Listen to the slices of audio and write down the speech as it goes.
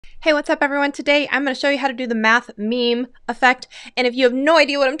Hey, what's up everyone? Today I'm going to show you how to do the math meme effect. And if you have no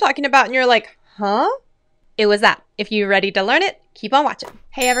idea what I'm talking about and you're like, huh? It was that. If you're ready to learn it, keep on watching.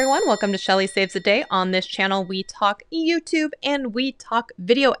 Hey everyone, welcome to Shelly Saves the Day. On this channel, we talk YouTube and we talk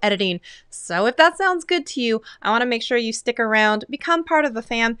video editing. So if that sounds good to you, I want to make sure you stick around, become part of the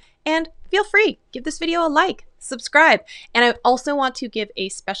fam, and feel free, give this video a like, subscribe. And I also want to give a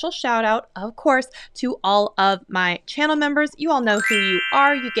special shout out, of course, to all of my channel members. You all know who you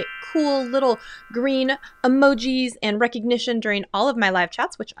are. You get cool little green emojis and recognition during all of my live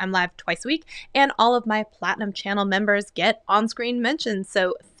chats, which I'm live twice a week, and all of my platinum channel members get on-screen mentions.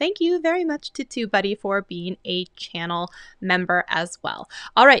 So thank you very much to TubeBuddy for being a channel member as well.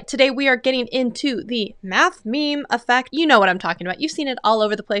 All right, today we are getting into the math meme effect. You know what I'm talking about. You've seen it all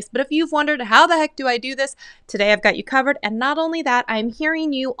over the place, but if you've wondered how the heck do I do this, today I've got you covered. And not only that, I'm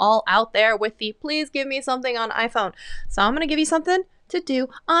hearing you all out there with the please give me something on iPhone. So I'm going to give you something to do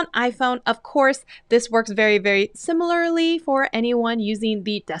on iPhone. Of course, this works very, very similarly for anyone using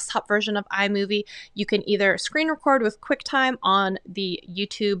the desktop version of iMovie. You can either screen record with QuickTime on the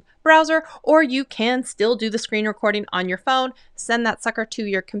YouTube browser, or you can still do the screen recording on your phone, send that sucker to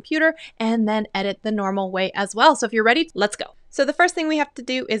your computer, and then edit the normal way as well. So if you're ready, let's go. So the first thing we have to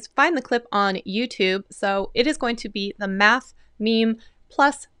do is find the clip on YouTube. So it is going to be the math meme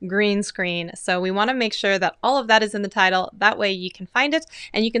plus green screen. So we want to make sure that all of that is in the title. That way you can find it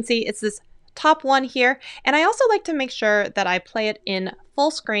and you can see it's this top one here. And I also like to make sure that I play it in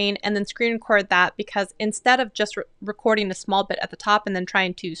full screen and then screen record that, because instead of just recording a small bit at the top and then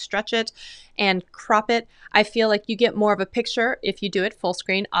trying to stretch it and crop it, I feel like you get more of a picture if you do it full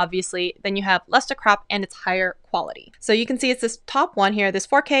screen. Obviously, then you have less to crop and it's higher quality. So you can see it's this top one here, this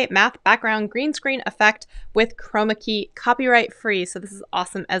 4K math background green screen effect with chroma key, copyright free. So this is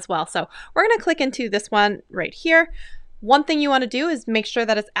awesome as well. So we're going to click into this one right here. One thing you want to do is make sure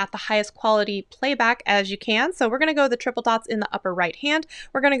that it's at the highest quality playback as you can. So we're going to go the triple dots in the upper right hand.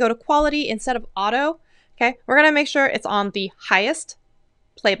 We're going to go to quality instead of auto. Okay, we're going to make sure it's on the highest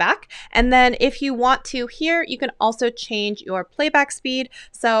playback. And then if you want to here, you can also change your playback speed.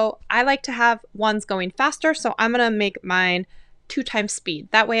 So I like to have ones going faster. So I'm going to make mine 2 times speed.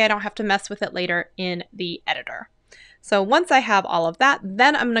 That way I don't have to mess with it later in the editor. So once I have all of that,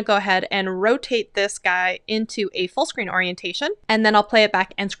 then I'm going to go ahead and rotate this guy into a full screen orientation, and then I'll play it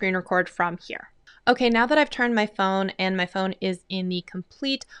back and screen record from here. Okay, now that I've turned my phone and my phone is in the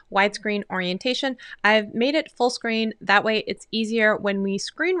complete widescreen orientation, I've made it full screen. That way it's easier when we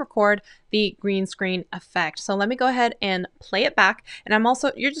screen record the green screen effect. So let me go ahead and play it back. And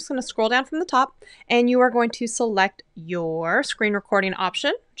you're just going to scroll down from the top and you are going to select your screen recording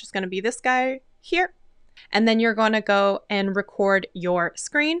option, which is going to be this guy here. And then you're going to go and record your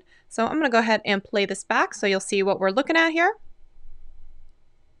screen. So I'm going to go ahead and play this back so you'll see what we're looking at here.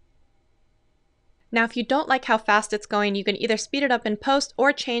 Now, if you don't like how fast it's going, you can either speed it up in post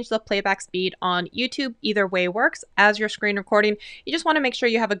or change the playback speed on YouTube. Either way works as you're screen recording. You just want to make sure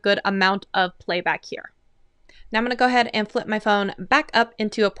you have a good amount of playback here. Now I'm going to go ahead and flip my phone back up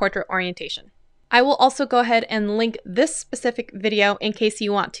into a portrait orientation. I will also go ahead and link this specific video in case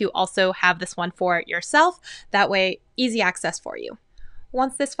you want to also have this one for yourself. That way, easy access for you.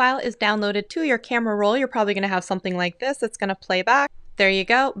 Once this file is downloaded to your camera roll, you're probably going to have something like this. It's going to play back. There you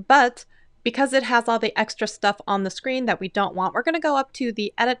go. But because it has all the extra stuff on the screen that we don't want, we're going to go up to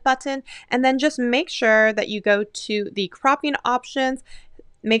the edit button and then just make sure that you go to the cropping options.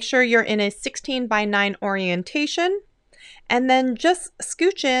 Make sure you're in a 16:9 orientation. And then just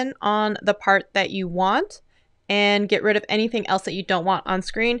scooch in on the part that you want and get rid of anything else that you don't want on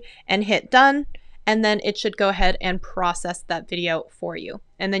screen and hit done. And then it should go ahead and process that video for you.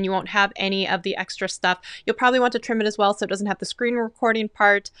 And then you won't have any of the extra stuff. You'll probably want to trim it as well so it doesn't have the screen recording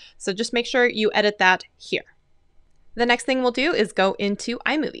part. So just make sure you edit that here. The next thing we'll do is go into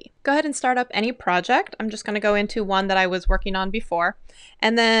iMovie. Go ahead and start up any project. I'm just going to go into one that I was working on before.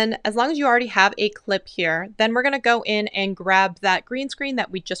 And then as long as you already have a clip here, then we're going to go in and grab that green screen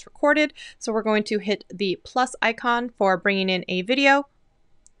that we just recorded. So we're going to hit the plus icon for bringing in a video.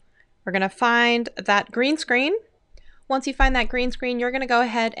 We're going to find that green screen. Once you find that green screen, you're going to go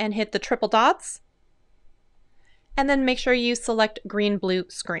ahead and hit the triple dots. And then make sure you select green blue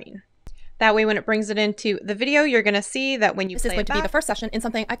screen. That way, when it brings it into the video, you're going to see that when you play it back, this is going to be the first session in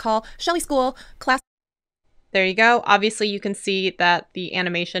something I call Shelly School Class. There you go. Obviously, you can see that the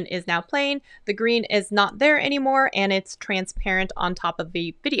animation is now playing. The green is not there anymore, and it's transparent on top of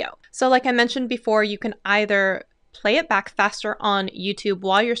the video. So like I mentioned before, you can either play it back faster on YouTube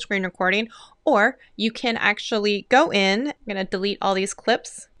while you're screen recording, or you can actually go in. I'm going to delete all these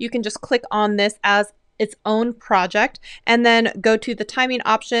clips. You can just click on this as its own project, and then go to the timing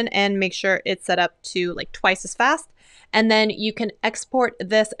option and make sure it's set up to like twice as fast. And then you can export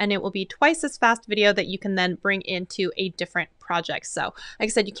this and it will be twice as fast video that you can then bring into a different project. So like I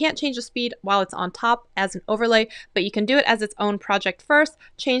said, you can't change the speed while it's on top as an overlay, but you can do it as its own project first,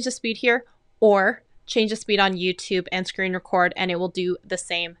 change the speed here, or change the speed on YouTube and screen record, and it will do the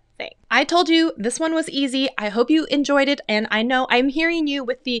same thing. I told you this one was easy. I hope you enjoyed it, and I know I'm hearing you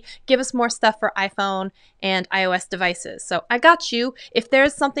with the give us more stuff for iPhone and iOS devices. So I got you. If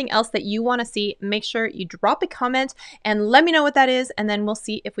there's something else that you want to see, make sure you drop a comment and let me know what that is, and then we'll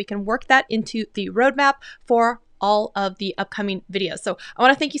see if we can work that into the roadmap for all of the upcoming videos. So I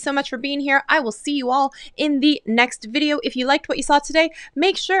want to thank you so much for being here. I will see you all in the next video. If you liked what you saw today,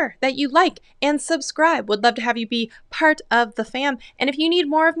 make sure that you like and subscribe. Would love to have you be part of the fam. And if you need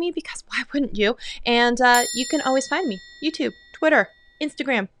more of me, because why wouldn't you? And you can always find me. YouTube, Twitter,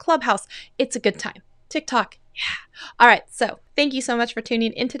 Instagram, Clubhouse. It's a good time. TikTok. Yeah. All right. So thank you so much for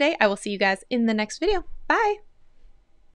tuning in today. I will see you guys in the next video. Bye.